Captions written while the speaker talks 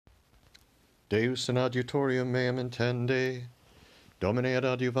Deus in adiutorium meam intende, Domine ad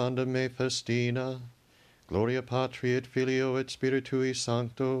adiuvandum me festina, Gloria Patri et Filio et Spiritui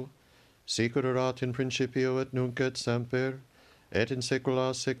Sancto, Sicut erat in principio et nunc et semper, et in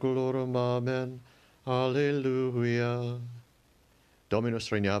saecula saeculorum. Amen. Alleluia. Dominus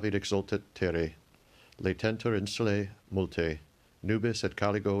regnavit exultet terrae, latentur insulae multe, nubis et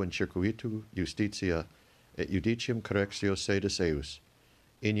caligo in circuitu justitia, et judicium correctio sedis eius.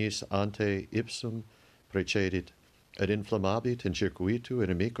 Ignis ante ipsum precedit, et inflammabit in circuitu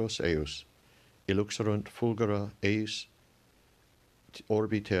inimicos eius. Illuxerunt fulgura eius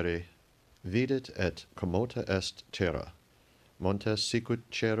orbi terrae, vidit et commota est terra. Montes sicut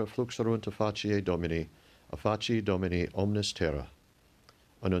cera fluxerunt a facie Domini omnis terra.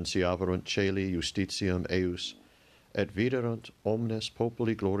 Annunciaverunt celi justitiam eius, et viderunt omnes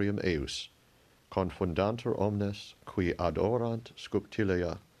populi gloriam eius. Confundantur omnes, qui adorant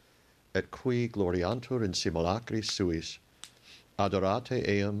sculptilea, et qui gloriantur in simulacris suis. Adorate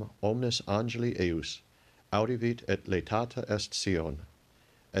eam omnes angeli eius, audivit et laetata est Sion,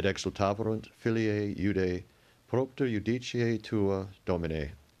 et exultaverunt filiae Iudae, propter judiciae tua,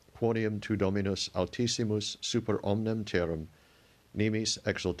 Domine, quoniam tu Dominus altissimus super omnem terram, nimis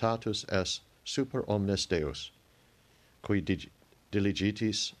exultatus es super omnes Deus, qui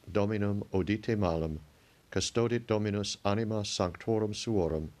diligitis Dominum audite malum, custodit Dominus anima sanctorum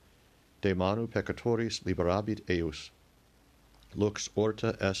suorum, de manu peccatoris liberabit eius. Lux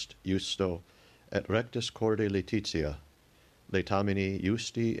orta est justo, et rectus corde laetitia, laetamini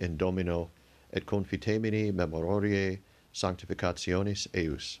justi in Domino, et confitemini memoriae sanctificationis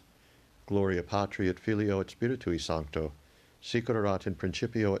eius. Gloria Patri et Filio et Spiritui Sancto, sicut erat in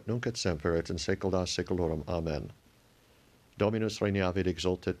principio et nunc et semper et in saecula saeculorum. Amen. Dominus regnavit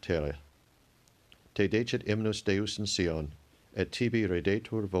exultet terrae. Te decit hymnus Deus in Sion, et tibi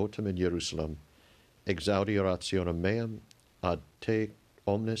redetur votum in Jerusalem. Exaudi orationem meam, ad te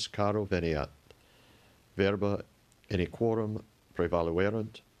omnes caro veniat. Verba iniquorum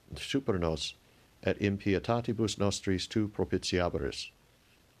prevaluerunt super nos, et impietatibus nostris tu propitiaberis.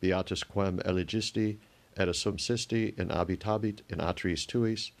 Beatus quem eligisti et subsisti in habitabit in atris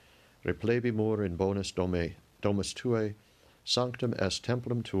tuis, replebimur in bonus domus tuae, sanctum est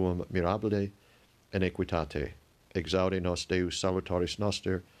templum tuum mirabile in equitate. Exaudi nos Deus salutaris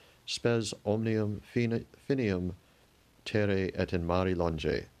noster, spes omnium finium terrae et in mari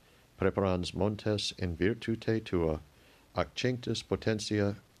longe, preparans montes in virtute tua, ac cinctus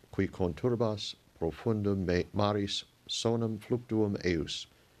potentia qui conturbas profundum maris sonum fluctuum eius.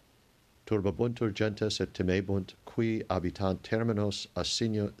 Turbabuntur gentes et timebunt, qui habitant terminos a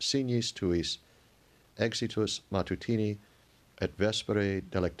signis tuis, exitus matutini et vespere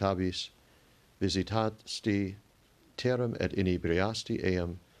delectabis, visitasti terram et inebriasti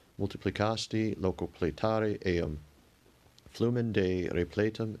eam, multiplicasti locupletare eam. Flumen de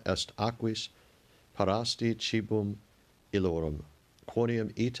repletum est aquis, parasti cibum illorum,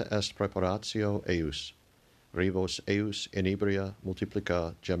 quoniam ita est preparatio eius. Rivos eius inebria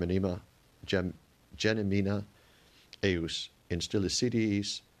multiplica genimina eius, in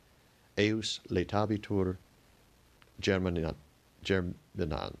stilicidiis eius laetabitur germinans.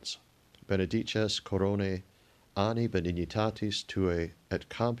 Benedices coronae ani benignitatis tuae, et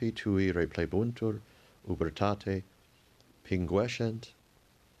campi tui replebuntur ubertate, pinguescent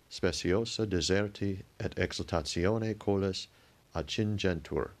speciosa deserti et exultatione coles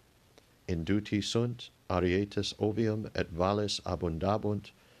accingentur. Induti sunt arietis ovium et valles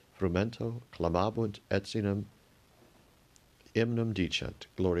abundabunt, frumento clamabunt etsinum, hymnum dicent.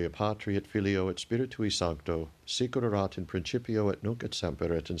 Gloria Patri et Filio et Spiritui Sancto, sicut erat in principio et nunc et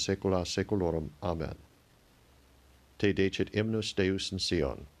semper et in saecula saeculorum. Amen. Te decit hymnus Deus in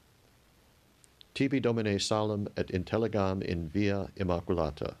Sion. Tibi Domine salem et intelligam in via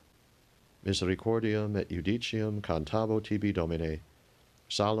immaculata. Misericordiam et judicium cantabo tibi Domine,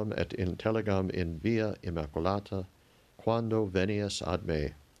 salem et intelligam in via immaculata, quando venias ad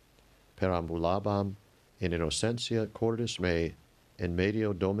me. Perambulabam in innocentia cordis mei, in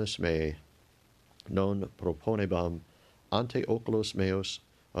medio domus mei, non proponebam ante oculos meos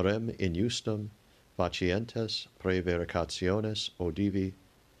rem injustum facientes prevaricationes odivi,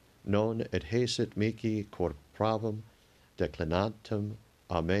 non adhesit mihi cor pravum declinatum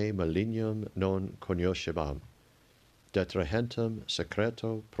a me malignum non cognoscebam. Detrahentem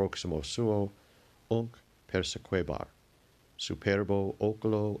secreto proximo suo unc persequebar. Superbo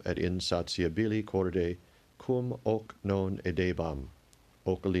oculo et insatiabili corde cum hoc non edebam.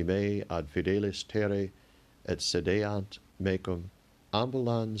 Oculi mei ad fidelis terrae et sedeant mecum,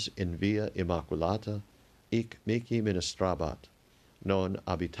 ambulans in via immaculata, hic mihi ministrabat, non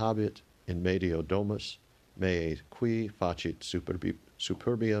habitabit in medio domus, mea qui facit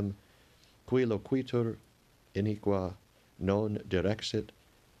superbium, qui loquitur iniqua non direxit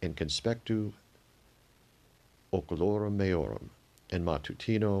in conspectu oculorum meorum, in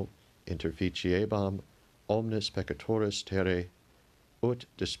matutino interficiebam omnes peccatoris terrae, ut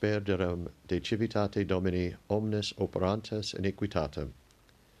disperderem de civitate Domini omnes operantes iniquitatem.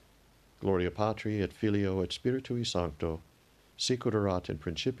 Gloria Patri et Filio et Spiritui Sancto, sicut erat in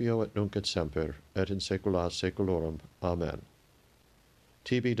principio et nunc et semper, et in saecula saeculorum. Amen.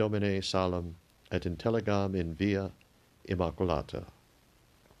 Tibi Domine salem, et intelligam in via immaculata.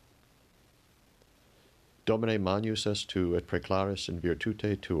 Domine manius est tu, et preclaris in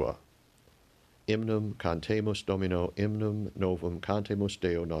virtute tua. Hymnum cantemus Domino, hymnum novum cantemus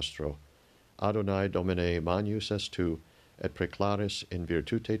Deo nostro. Adonai Domine manius est tu, et preclaris in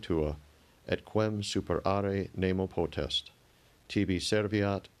virtute tua, et quem super are nemo potest. Tibi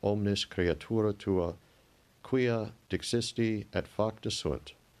serviat omnis creatura tua, quia dixisti et facta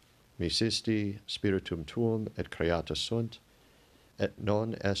sunt. Misisti spiritum tuum et creata sunt, et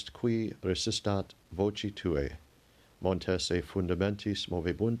non est qui resistat voci tuae. Montes e fundamentis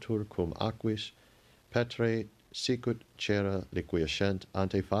movebuntur cum aquis, petrae sicut cera liquiescent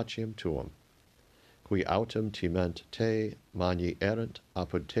ante faciem tuum. Qui autem timent te, magni erant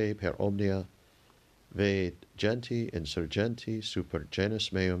apud te per omnia, ve genti insurgenti super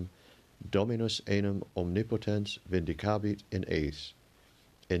genus meum, Dominus enum omnipotens vindicabit in eis.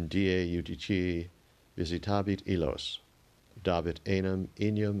 In die judicii visitabit illos. Dabit enum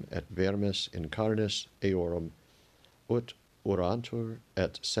inium et vermes in carnis eorum, ut orantur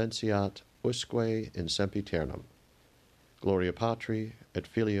et sensiat usque in sempiternum. Gloria Patri et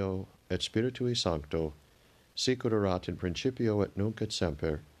Filio et Spiritui Sancto, sicut erat in principio et nunc et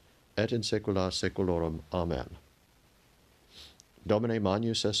semper, et in saecula saeculorum. Amen. Domine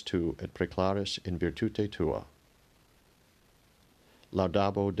manius est tu, et preclaris in virtute tua.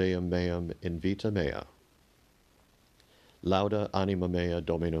 Laudabo Deum meum in vita mea. Lauda anima mea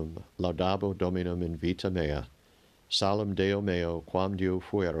Dominum, laudabo Dominum in vita mea. Salem Deo meo, quam Deo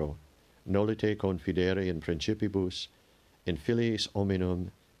fuero, nolite confidere in principibus, in filiis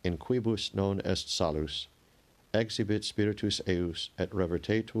hominum, in quibus non est salus. Exhibit spiritus eius, et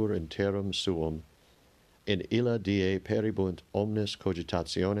revertetur in terram suum, in illa die peribunt omnes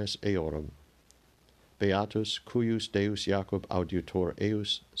cogitationes eorum. Beatus cuius Deus Jacob auditor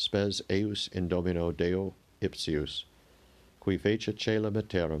eius, spes eius in Domino Deo ipsius, qui fecit caelum et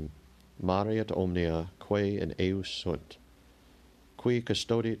terram, mare et omnia, quae in eius sunt. Qui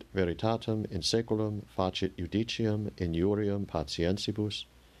custodit veritatem in saeculum, facit judicium in iurium patientibus,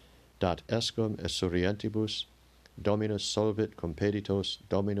 dat escum esurientibus, Dominus solvit compeditos,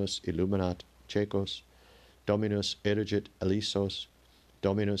 Dominus illuminat cecos, Dominus erigit elisos,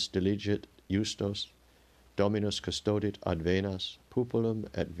 Dominus diligit justos, Dominus custodit ad venas, pupulum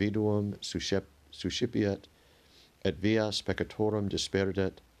et viduum suscipiet, et vias peccatorum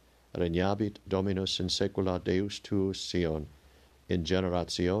disperdet, regnabit Dominus in saecula Deus tuus Sion, in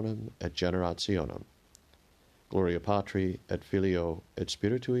generationem et generationem. Gloria Patri et Filio et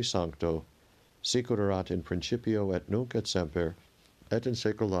Spiritui Sancto, sicut erat in principio et nunc et semper, et in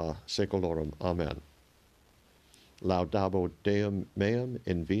saecula saeculorum. Amen. Laudabo Deum meum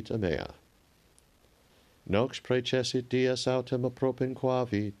in vita mea. Nox praecessit dies autem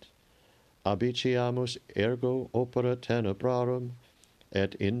appropinquavit, abiciamus ergo opera tenebrarum,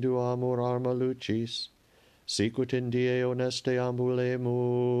 et induamur arma lucis, sicut in die honeste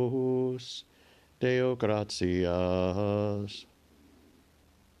ambulemus. Deo gratias.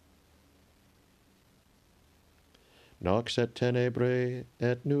 Nox et tenebrae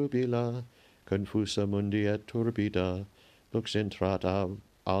et nubila, confusa mundi et turbida, lux intrat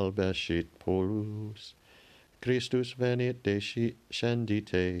albescit polus. Christus venit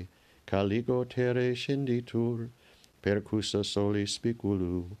descendite, caligo terrae scinditur, percussa soli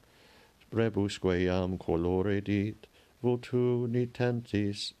spiculu, rebusque iam colore dit, vultu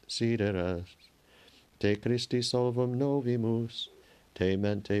nitentis sideres. Te Christi solvum novimus, te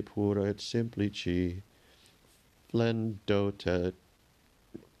mente pura et simplici, flendotet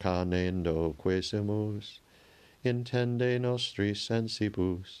canendo quesimus, intende nostri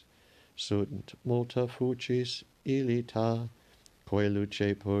sensibus, sunt multa fucis illita, quae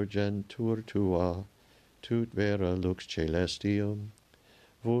luce purgentur tua, tut vera lux celestium,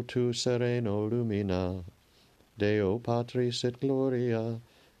 vultu sereno lumina, Deo Patris et Gloria,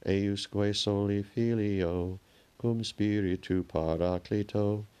 eiusque soli Filio, cum Spiritu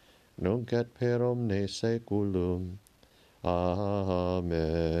Paraclito, nunc et per omne saeculum. Amen.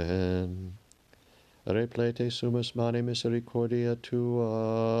 Replete sumus mane misericordia tua,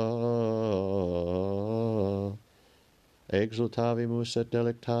 exultavimus et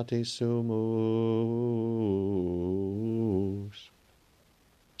delectati sumus.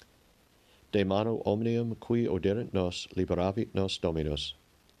 De mano omnium qui oderint nos, liberavit nos Dominus.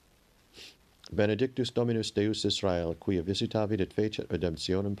 Benedictus Dominus Deus Israel, quia visitavit et fecit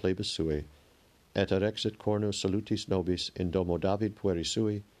redemptionem plebis sui, et erexit cornus salutis nobis in domo David pueri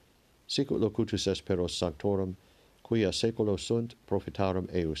sui, sicut locutus est peros sanctorum, quia saeculo sunt profitarum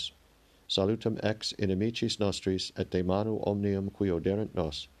eius. Salutem ex inimicis nostris et de manu omnium qui oderint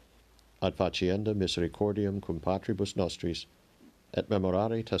nos, ad facienda misericordium cum patribus nostris, et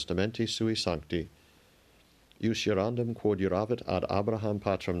memorare testamenti sui sancti, iusirandum quod iravit ad Abraham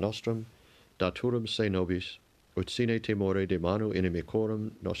patrum nostrum, daturum se nobis, ut sine timore de manu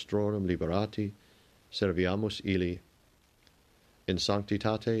inimicorum nostrorum liberati, serviamus illi, in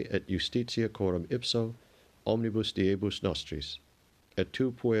sanctitate et justitia coram ipso, omnibus diebus nostris, et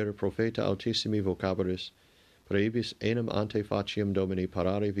tu puer profeta altissimi vocaburis, praebis enim ante faciam Domini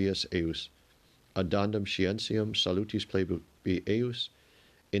parare vias eius, addandum scientiam salutis plebi eius,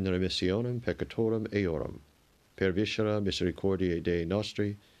 in remissionem peccatorum eorum, per viscera misericordiae Dei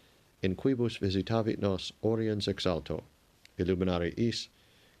nostri, in quibus visitavit nos oriens exalto, illuminare is,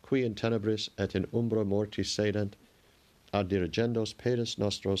 qui in tenebris et in umbra mortis sedent, ad dirigendos pedis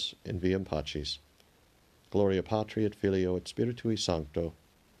nostros in viam pacis. Gloria Patri et Filio et Spiritui Sancto,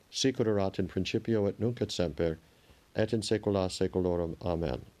 sicut erat in principio et nunc et semper, et in saecula saeculorum.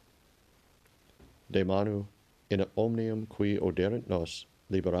 Amen. De manu in omnium qui oderint nos,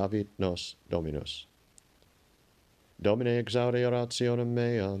 liberavit nos Dominus. Domine exaudi orationem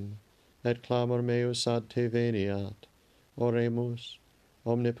meam, et clamor meus ad te veniat. Oremus,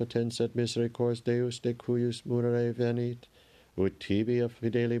 omnipotens et misericors Deus de cuius murere venit, ut tibi a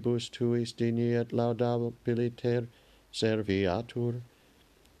fidelibus tuis digni et laudabiliter serviatur,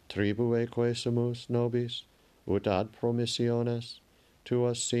 tribue quesumus nobis, ut ad promissiones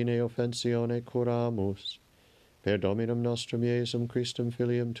tuas sine offensione curamus, per Dominum nostrum Iesum Christum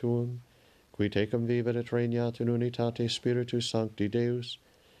Filium tuum, qui tecum vivit et regnat in unitate Spiritus Sancti Deus,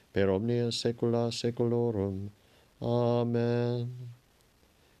 per omnia saecula saeculorum. Amen.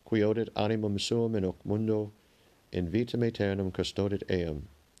 Qui odit animum suum in hoc mundo, in vitam aeternum custodit eam.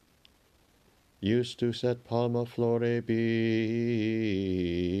 Justus et palma florebit,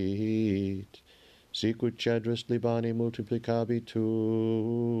 sicut cedrus Libani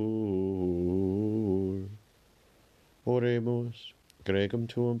multiplicabitur. Oremus, gregum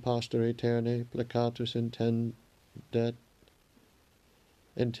tuum pastor aeterne placatus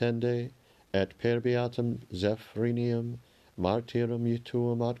intende, et per beatum Zephrinium, martyrum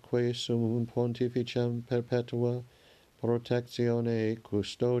tuum atque sumum pontificem perpetua protectione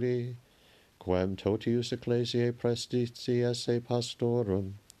custodi, quem totius ecclesiae prestitii esse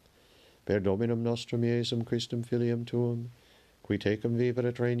pastorum, per Dominum nostrum Iesum Christum Filium tuum, qui tecum vivit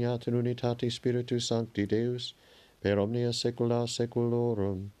et regnat in unitate Spiritus Sancti Deus, per omnia saecula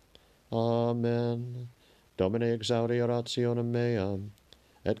saeculorum. Amen. Domine exaudi orationem meam,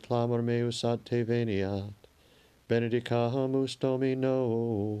 et clamor meus ad te veniat. Benedicamus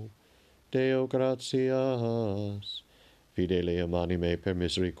Domino, Deo gratias, fidelium anime per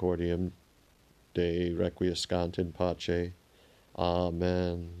misericordiam Dei requiescant in pace.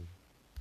 Amen.